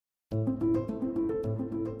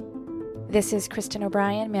This is Kristen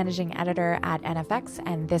O'Brien, Managing Editor at NFX,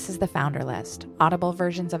 and this is the Founder List, audible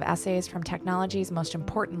versions of essays from technology's most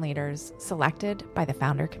important leaders, selected by the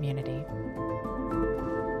founder community.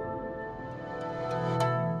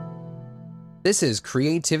 This is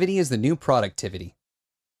Creativity is the New Productivity,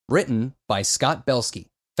 written by Scott Belsky,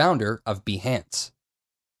 founder of Behance.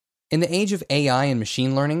 In the age of AI and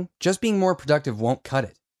machine learning, just being more productive won't cut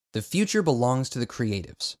it. The future belongs to the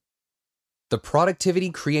creatives. The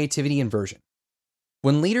productivity-creativity inversion.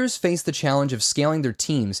 When leaders face the challenge of scaling their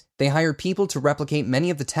teams, they hire people to replicate many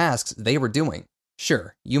of the tasks they were doing.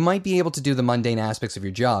 Sure, you might be able to do the mundane aspects of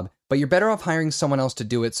your job, but you're better off hiring someone else to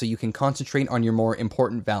do it so you can concentrate on your more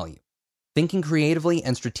important value, thinking creatively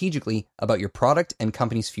and strategically about your product and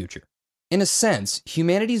company's future. In a sense,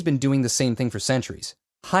 humanity's been doing the same thing for centuries,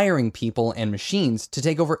 hiring people and machines to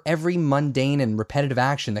take over every mundane and repetitive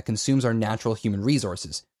action that consumes our natural human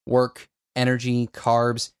resources, work, energy,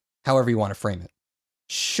 carbs, however you want to frame it.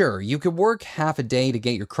 Sure, you could work half a day to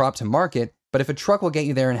get your crop to market, but if a truck will get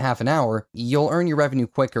you there in half an hour, you'll earn your revenue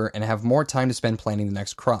quicker and have more time to spend planning the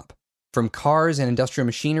next crop. From cars and industrial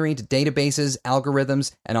machinery to databases,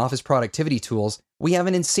 algorithms, and office productivity tools, we have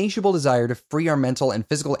an insatiable desire to free our mental and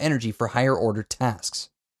physical energy for higher-order tasks.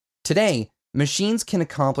 Today, machines can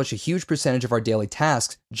accomplish a huge percentage of our daily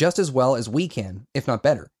tasks just as well as we can, if not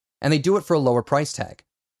better, and they do it for a lower price tag.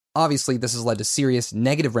 Obviously, this has led to serious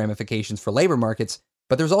negative ramifications for labor markets,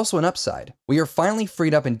 but there's also an upside. We are finally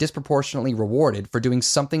freed up and disproportionately rewarded for doing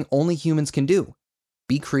something only humans can do: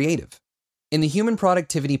 be creative. In the human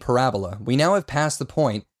productivity parabola, we now have passed the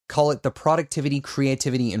point, call it the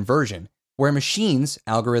productivity-creativity inversion, where machines,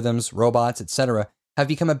 algorithms, robots, etc., have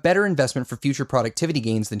become a better investment for future productivity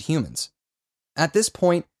gains than humans. At this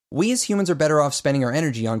point, we as humans are better off spending our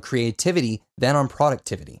energy on creativity than on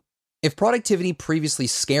productivity. If productivity, previously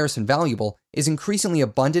scarce and valuable, is increasingly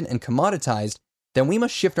abundant and commoditized, then we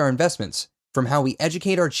must shift our investments from how we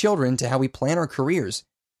educate our children to how we plan our careers,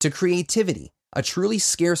 to creativity, a truly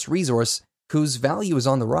scarce resource whose value is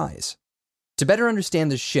on the rise. To better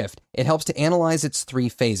understand this shift, it helps to analyze its three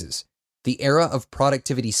phases: the era of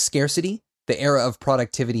productivity scarcity, the era of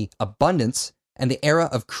productivity abundance, and the era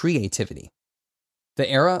of creativity. The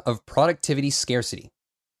era of productivity scarcity.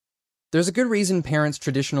 There's a good reason parents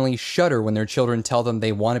traditionally shudder when their children tell them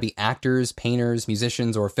they want to be actors, painters,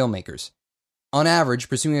 musicians, or filmmakers. On average,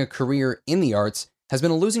 pursuing a career in the arts has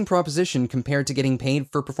been a losing proposition compared to getting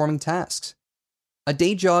paid for performing tasks. A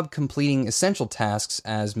day job completing essential tasks,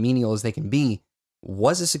 as menial as they can be,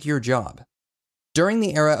 was a secure job. During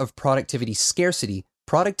the era of productivity scarcity,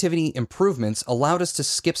 productivity improvements allowed us to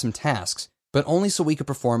skip some tasks, but only so we could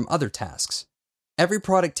perform other tasks. Every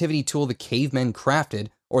productivity tool the cavemen crafted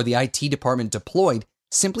or the IT department deployed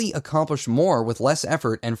simply accomplished more with less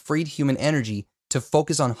effort and freed human energy to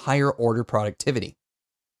focus on higher order productivity.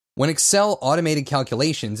 When Excel automated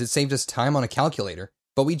calculations, it saved us time on a calculator,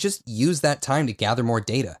 but we just used that time to gather more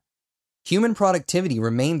data. Human productivity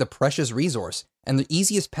remained the precious resource, and the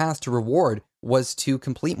easiest path to reward was to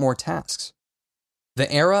complete more tasks. The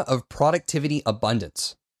era of productivity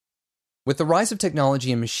abundance. With the rise of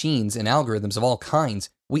technology and machines and algorithms of all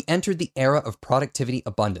kinds, we entered the era of productivity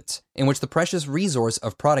abundance, in which the precious resource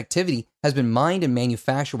of productivity has been mined and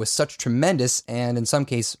manufactured with such tremendous, and in some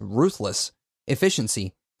cases ruthless,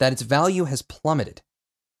 efficiency that its value has plummeted.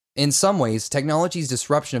 In some ways, technology's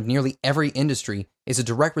disruption of nearly every industry is a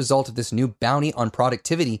direct result of this new bounty on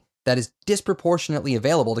productivity that is disproportionately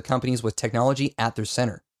available to companies with technology at their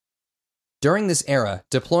center. During this era,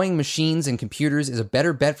 deploying machines and computers is a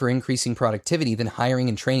better bet for increasing productivity than hiring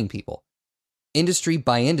and training people. Industry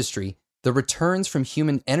by industry, the returns from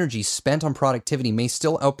human energy spent on productivity may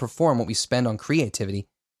still outperform what we spend on creativity,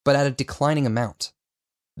 but at a declining amount.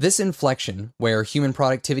 This inflection, where human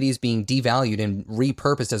productivity is being devalued and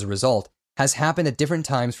repurposed as a result, has happened at different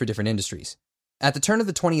times for different industries. At the turn of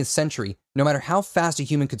the 20th century, no matter how fast a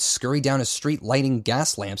human could scurry down a street lighting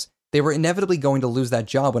gas lamps, they were inevitably going to lose that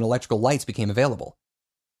job when electrical lights became available.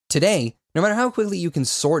 Today, no matter how quickly you can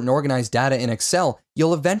sort and organize data in Excel,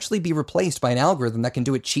 you'll eventually be replaced by an algorithm that can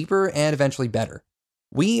do it cheaper and eventually better.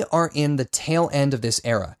 We are in the tail end of this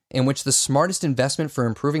era, in which the smartest investment for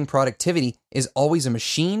improving productivity is always a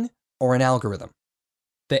machine or an algorithm.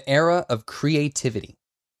 The era of creativity.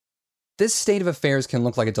 This state of affairs can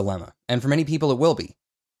look like a dilemma, and for many people it will be,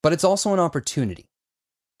 but it's also an opportunity.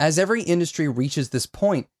 As every industry reaches this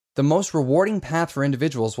point, the most rewarding path for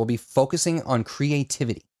individuals will be focusing on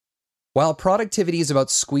creativity. While productivity is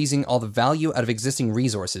about squeezing all the value out of existing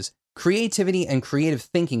resources, creativity and creative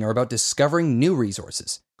thinking are about discovering new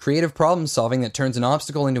resources, creative problem solving that turns an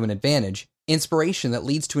obstacle into an advantage, inspiration that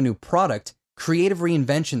leads to a new product, creative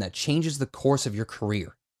reinvention that changes the course of your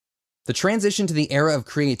career. The transition to the era of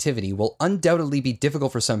creativity will undoubtedly be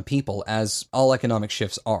difficult for some people, as all economic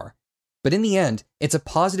shifts are. But in the end, it's a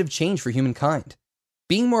positive change for humankind.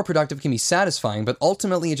 Being more productive can be satisfying, but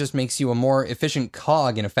ultimately it just makes you a more efficient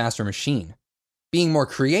cog in a faster machine. Being more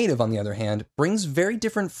creative, on the other hand, brings very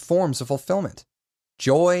different forms of fulfillment.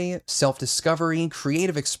 Joy, self-discovery,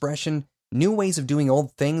 creative expression, new ways of doing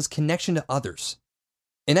old things, connection to others.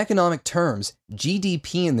 In economic terms,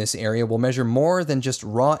 GDP in this area will measure more than just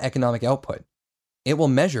raw economic output. It will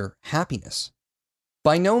measure happiness.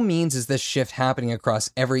 By no means is this shift happening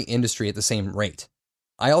across every industry at the same rate.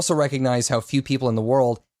 I also recognize how few people in the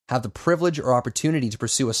world have the privilege or opportunity to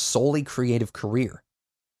pursue a solely creative career.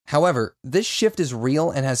 However, this shift is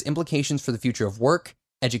real and has implications for the future of work,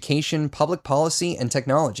 education, public policy, and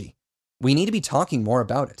technology. We need to be talking more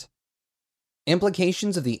about it.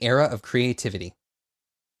 Implications of the era of creativity.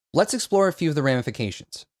 Let's explore a few of the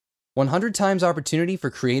ramifications. 100 times opportunity for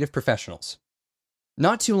creative professionals.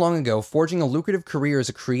 Not too long ago, forging a lucrative career as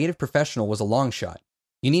a creative professional was a long shot.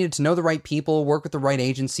 You needed to know the right people, work with the right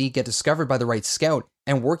agency, get discovered by the right scout,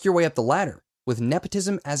 and work your way up the ladder, with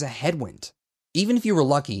nepotism as a headwind. Even if you were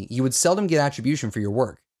lucky, you would seldom get attribution for your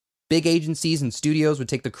work. Big agencies and studios would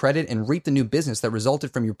take the credit and reap the new business that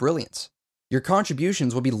resulted from your brilliance. Your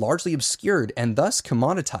contributions would be largely obscured and thus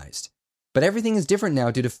commoditized. But everything is different now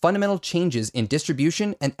due to fundamental changes in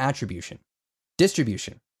distribution and attribution.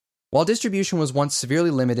 Distribution. While distribution was once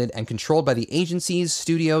severely limited and controlled by the agencies,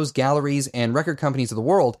 studios, galleries, and record companies of the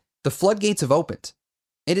world, the floodgates have opened.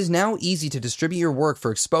 It is now easy to distribute your work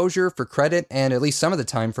for exposure, for credit, and at least some of the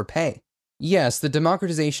time for pay. Yes, the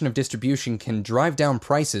democratization of distribution can drive down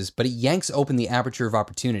prices, but it yanks open the aperture of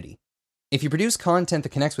opportunity. If you produce content that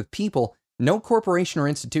connects with people, no corporation or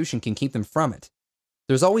institution can keep them from it.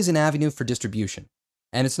 There's always an avenue for distribution,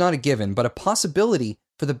 and it's not a given, but a possibility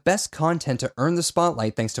for the best content to earn the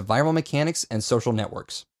spotlight thanks to viral mechanics and social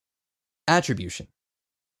networks. Attribution.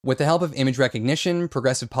 With the help of image recognition,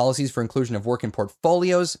 progressive policies for inclusion of work in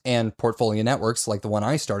portfolios, and portfolio networks like the one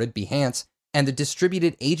I started, Behance, and the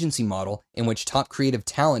distributed agency model in which top creative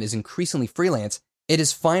talent is increasingly freelance, it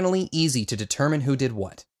is finally easy to determine who did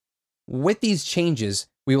what. With these changes,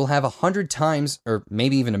 we will have 100 times, or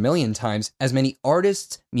maybe even 1,000,000 times, as many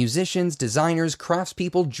artists, musicians, designers,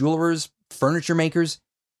 craftspeople, jewelers, furniture makers.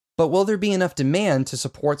 But will there be enough demand to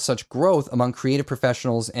support such growth among creative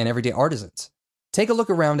professionals and everyday artisans? Take a look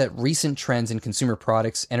around at recent trends in consumer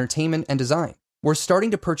products, entertainment, and design. We're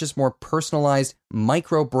starting to purchase more personalized,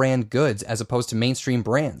 micro-brand goods as opposed to mainstream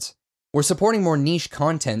brands. We're supporting more niche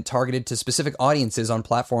content targeted to specific audiences on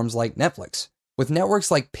platforms like Netflix. With networks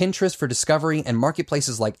like Pinterest for discovery and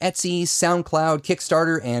marketplaces like Etsy, SoundCloud,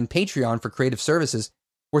 Kickstarter, and Patreon for creative services,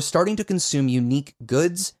 we're starting to consume unique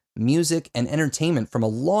goods, music, and entertainment from a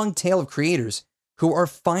long tail of creators who are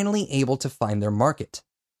finally able to find their market.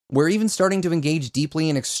 We're even starting to engage deeply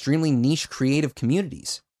in extremely niche creative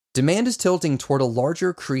communities. Demand is tilting toward a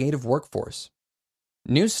larger creative workforce.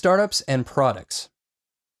 New startups and products.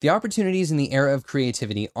 The opportunities in the era of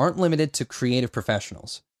creativity aren't limited to creative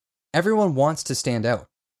professionals. Everyone wants to stand out.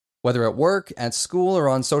 Whether at work, at school, or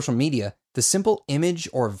on social media, the simple image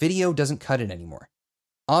or video doesn't cut it anymore.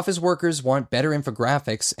 Office workers want better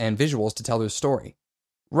infographics and visuals to tell their story.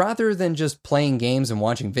 Rather than just playing games and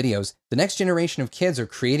watching videos, the next generation of kids are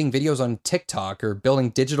creating videos on TikTok or building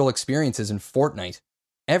digital experiences in Fortnite.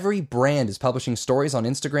 Every brand is publishing stories on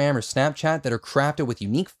Instagram or Snapchat that are crafted with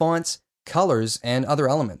unique fonts, colors, and other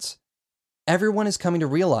elements. Everyone is coming to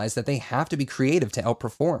realize that they have to be creative to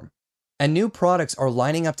outperform. And new products are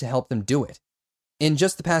lining up to help them do it. In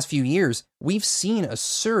just the past few years, we've seen a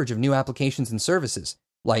surge of new applications and services,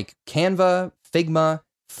 like Canva, Figma,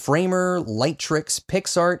 Framer, Lightricks,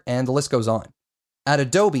 PixArt, and the list goes on. At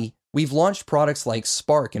Adobe, we've launched products like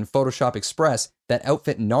Spark and Photoshop Express that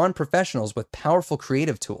outfit non-professionals with powerful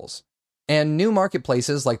creative tools. And new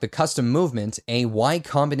marketplaces like the Custom Movement, a Y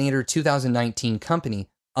Combinator 2019 company,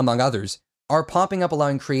 among others, are popping up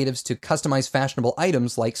allowing creatives to customize fashionable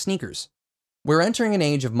items like sneakers. We're entering an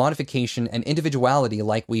age of modification and individuality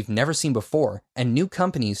like we've never seen before, and new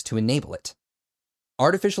companies to enable it.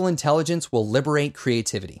 Artificial intelligence will liberate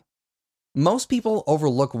creativity. Most people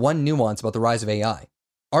overlook one nuance about the rise of AI.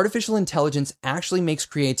 Artificial intelligence actually makes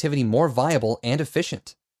creativity more viable and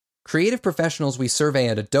efficient. Creative professionals we survey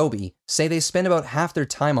at Adobe say they spend about half their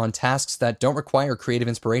time on tasks that don't require creative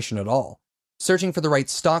inspiration at all. Searching for the right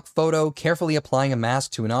stock photo, carefully applying a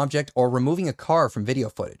mask to an object, or removing a car from video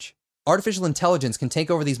footage. Artificial intelligence can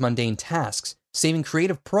take over these mundane tasks, saving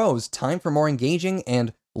creative pros time for more engaging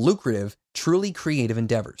and lucrative, truly creative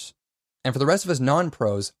endeavors. And for the rest of us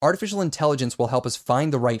non-pros, artificial intelligence will help us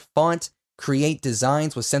find the right font, create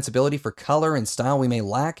designs with sensibility for color and style we may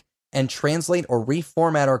lack, and translate or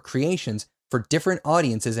reformat our creations for different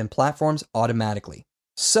audiences and platforms automatically.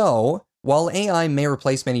 So, while AI may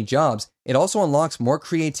replace many jobs, it also unlocks more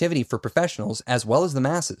creativity for professionals as well as the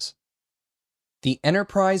masses. The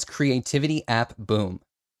enterprise creativity app boom.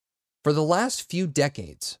 For the last few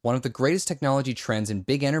decades, one of the greatest technology trends in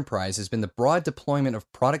big enterprise has been the broad deployment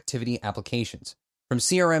of productivity applications. From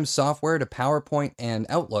CRM software to PowerPoint and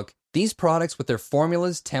Outlook, these products with their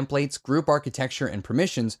formulas, templates, group architecture, and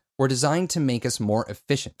permissions were designed to make us more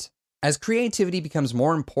efficient. As creativity becomes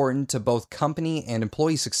more important to both company and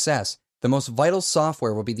employee success, the most vital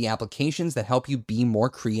software will be the applications that help you be more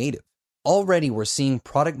creative. Already, we're seeing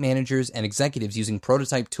product managers and executives using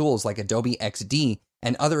prototype tools like Adobe XD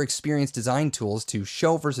and other experience design tools to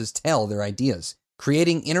show versus tell their ideas,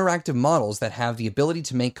 creating interactive models that have the ability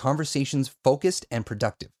to make conversations focused and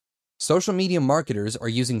productive. Social media marketers are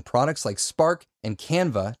using products like Spark and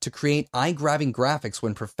Canva to create eye-grabbing graphics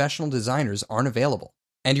when professional designers aren't available.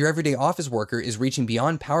 And your everyday office worker is reaching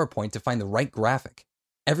beyond PowerPoint to find the right graphic.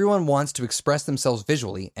 Everyone wants to express themselves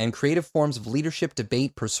visually, and creative forms of leadership,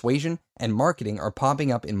 debate, persuasion, and marketing are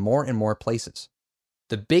popping up in more and more places.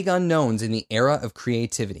 The big unknowns in the era of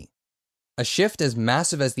creativity. A shift as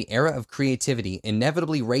massive as the era of creativity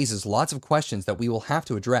inevitably raises lots of questions that we will have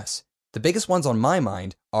to address. The biggest ones on my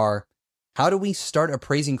mind are, how do we start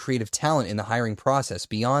appraising creative talent in the hiring process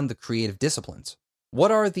beyond the creative disciplines?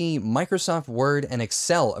 What are the Microsoft Word and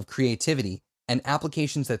Excel of creativity and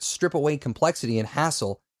applications that strip away complexity and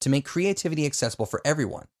hassle to make creativity accessible for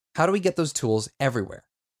everyone? How do we get those tools everywhere?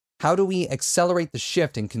 How do we accelerate the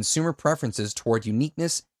shift in consumer preferences toward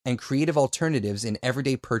uniqueness and creative alternatives in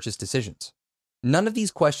everyday purchase decisions? None of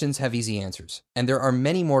these questions have easy answers, and there are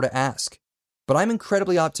many more to ask. But I'm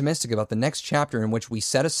incredibly optimistic about the next chapter in which we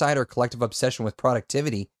set aside our collective obsession with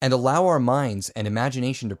productivity and allow our minds and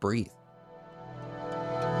imagination to breathe.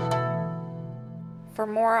 For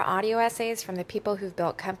more audio essays from the people who've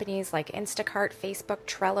built companies like Instacart, Facebook,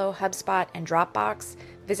 Trello, HubSpot, and Dropbox,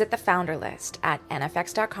 visit the Founder List at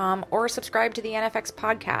nfx.com or subscribe to the NFX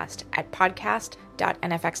podcast at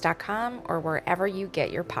podcast.nfx.com or wherever you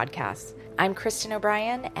get your podcasts. I'm Kristen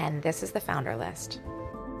O'Brien, and this is the Founder List.